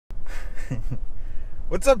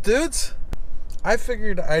What's up, dudes? I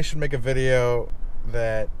figured I should make a video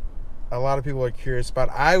that a lot of people are curious about.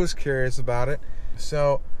 I was curious about it.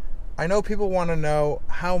 So I know people want to know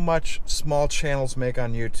how much small channels make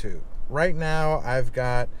on YouTube. Right now, I've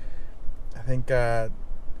got, I think,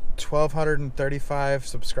 1,235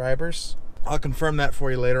 subscribers. I'll confirm that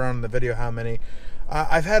for you later on in the video how many.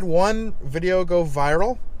 I've had one video go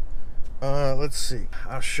viral. Let's see.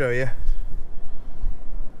 I'll show you.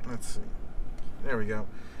 Let's see. There we go.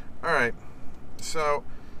 All right. So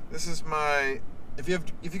this is my. If you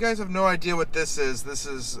guys have no idea what this is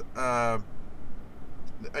a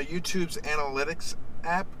YouTube's analytics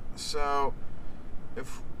app. So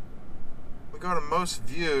if we go to most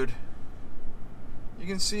viewed, you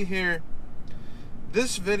can see here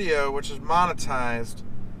this video, which is monetized,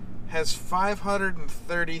 has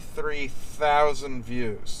 533,000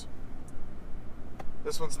 views.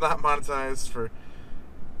 This one's not monetized for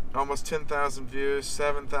almost 10,000 views,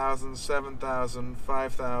 7,000, 7,000,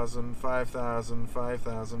 5,000, 5,000,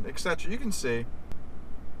 5,000, etc. You can see.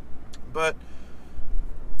 But,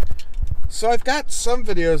 so I've got some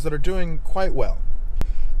videos that are doing quite well.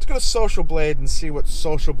 Let's go to Social Blade and see what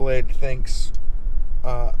Social Blade thinks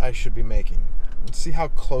I should be making. Let's see how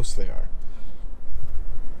close they are.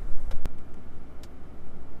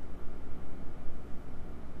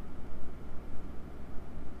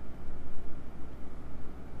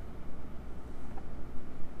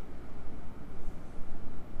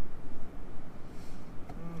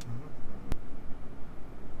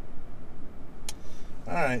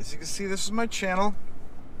 Alright, so you can see this is my channel.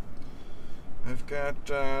 I've got,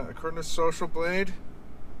 according to Social Blade,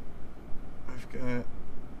 I've got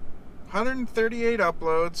 138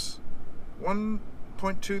 uploads,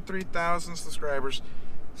 1.23 thousand subscribers,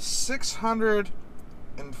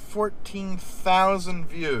 614,000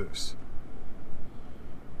 views.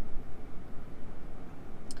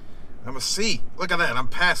 I'm a C. Look at that, I'm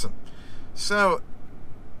passing. So,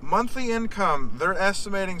 monthly income, they're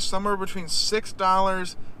estimating somewhere between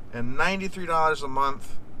 $6 and $93 a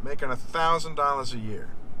month, making $1,000 a year.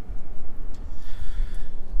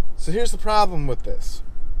 So here's the problem with this.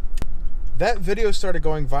 That video started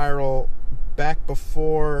going viral back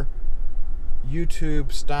before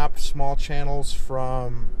YouTube stopped small channels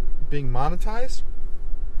from being monetized.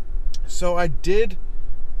 So I did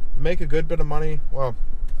make a good bit of money. Well,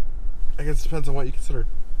 I guess it depends on what you consider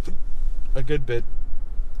a good bit.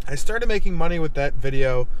 I started making money with that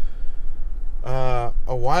video a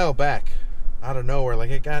while back, out of nowhere.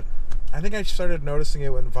 Like I think I started noticing it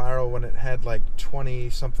went viral when it had like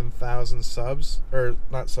 20-something thousand subs, or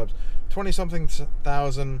not subs, 20-something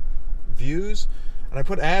thousand views, and I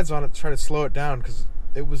put ads on it to try to slow it down because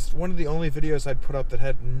it was one of the only videos I'd put up that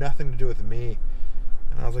had nothing to do with me,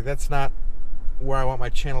 and I was like, that's not where I want my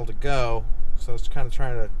channel to go. So I was kind of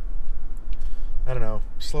trying to, I don't know,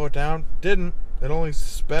 slow it down. Didn't. It only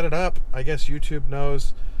sped it up. I guess YouTube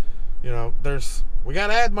knows, you know, we got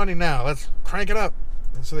ad money now. Let's crank it up.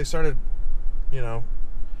 And so they started, you know,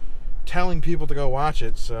 telling people to go watch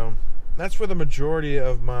it. So that's where the majority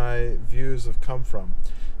of my views have come from.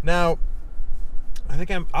 Now, I think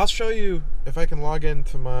I'll show you, if I can log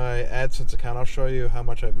into my AdSense account, I'll show you how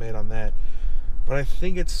much I've made on that. But I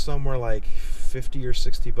think it's somewhere like 50 or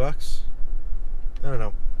 60 bucks. I don't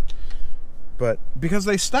know. But because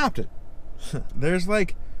they stopped it. There's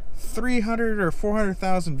like 300 or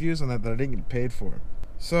 400,000 views on that I didn't get paid for.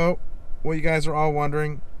 So, what you guys are all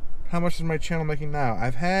wondering, how much is my channel making now?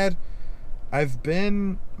 I've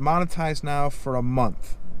been monetized now for a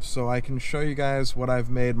month. So I can show you guys what I've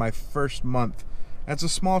made my first month. That's a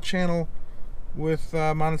small channel with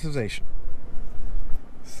monetization.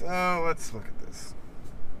 So, let's look at this.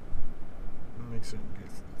 Make sure you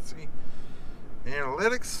guys can see.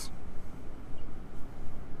 Analytics.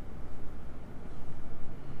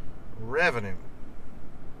 Revenue,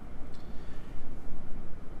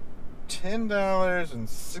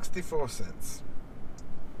 $10.64.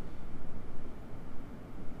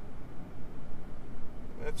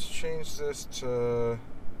 Let's change this to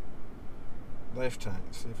lifetime.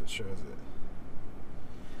 See if it shows it.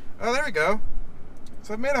 Oh, there we go.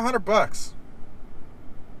 So I've made $100.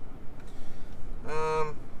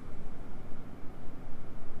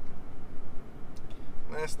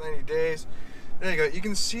 Last 90 days. There you go. You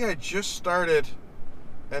can see I just started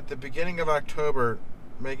at the beginning of October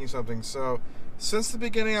making something. So since the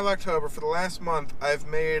beginning of October, for the last month, I've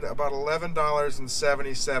made about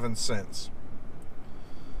 $11.77.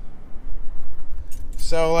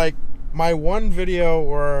 So like my one video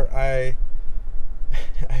where I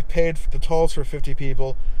paid the tolls for 50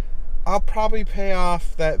 people, I'll probably pay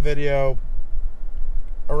off that video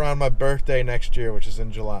around my birthday next year, which is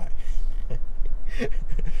in July.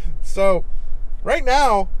 So, right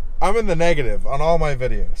now, I'm in the negative on all my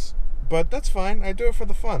videos. But that's fine. I do it for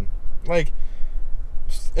the fun. Like,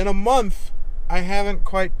 in a month, I haven't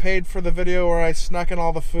quite paid for the video where I snuck in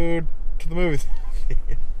all the food to the movies.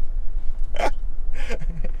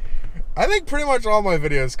 I think pretty much all my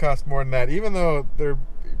videos cost more than that, even though they're,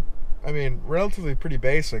 I mean, relatively pretty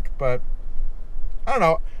basic. But, I don't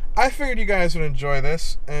know. I figured you guys would enjoy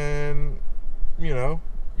this, and, you know,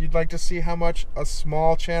 you'd like to see how much a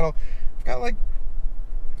small channel... I've got, like,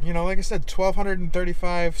 you know, like I said,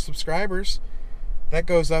 1,235 subscribers. That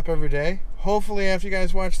goes up every day. Hopefully, after you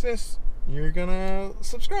guys watch this, you're gonna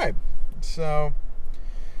subscribe. So,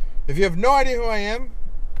 if you have no idea who I am,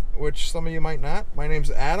 which some of you might not, my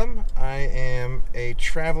name's Adam. I am a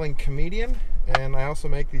traveling comedian, and I also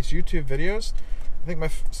make these YouTube videos. I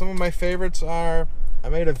think some of my favorites are, I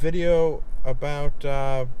made a video about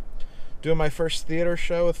doing my first theater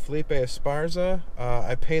show with Felipe Esparza.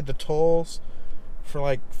 I paid the tolls for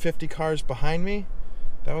like 50 cars behind me.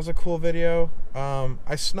 That was a cool video.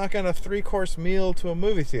 I snuck in a 3-course meal to a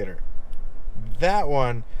movie theater. That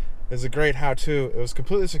one is a great how-to. It was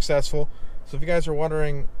completely successful. So if you guys are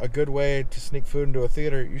wondering a good way to sneak food into a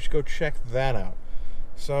theater, you should go check that out.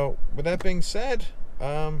 So with that being said,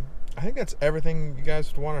 I think that's everything you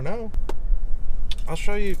guys would want to know. I'll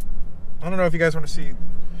show you. I don't know if you guys want to see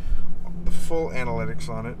the full analytics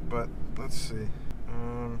on it, but let's see.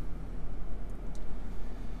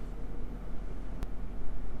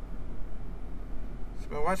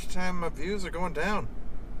 My watch time, my views are going down.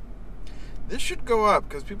 This should go up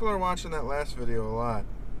because people are watching that last video a lot.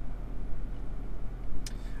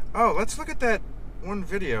 Oh, let's look at that one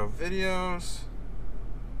video. Videos.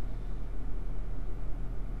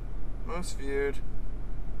 Most viewed.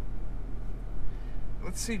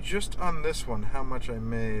 Let's see just on this one how much I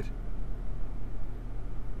made.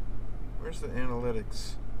 Where's the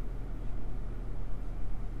analytics?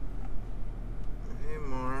 View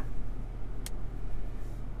more.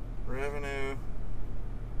 Revenue.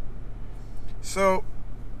 So,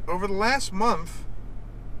 over the last month,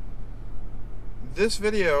 this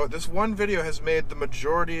one video has made the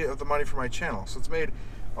majority of the money for my channel. So it's made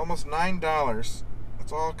almost $9.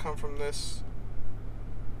 It's all come from this,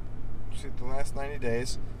 see, the last 90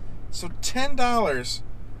 days. So $10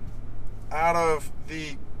 out of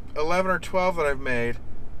the 11 or 12 that I've made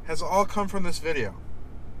has all come from this video.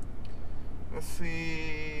 Let's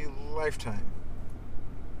see, lifetime.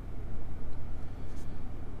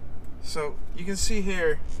 So you can see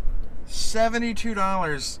here,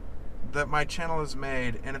 $72 that my channel has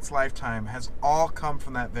made in its lifetime has all come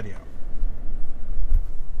from that video.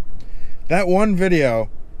 That one video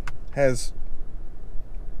has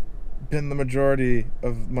been the majority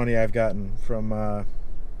of money I've gotten from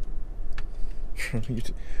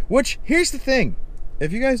YouTube. Which, here's the thing.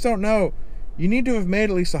 If you guys don't know, you need to have made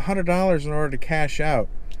at least $100 in order to cash out.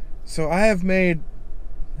 So I have made...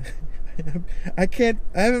 I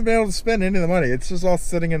haven't been able to spend any of the money. It's just all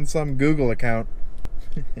sitting in some Google account.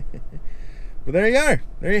 But there you are.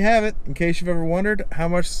 There you have it. In case you've ever wondered, how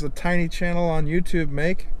much does a tiny channel on YouTube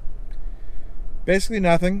make? Basically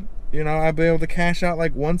nothing. You know, I'll be able to cash out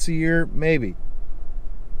like once a year, maybe.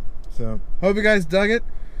 So, hope you guys dug it.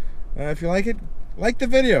 If you like it, like the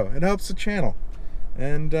video. It helps the channel.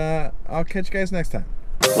 And I'll catch you guys next time.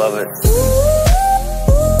 Love it.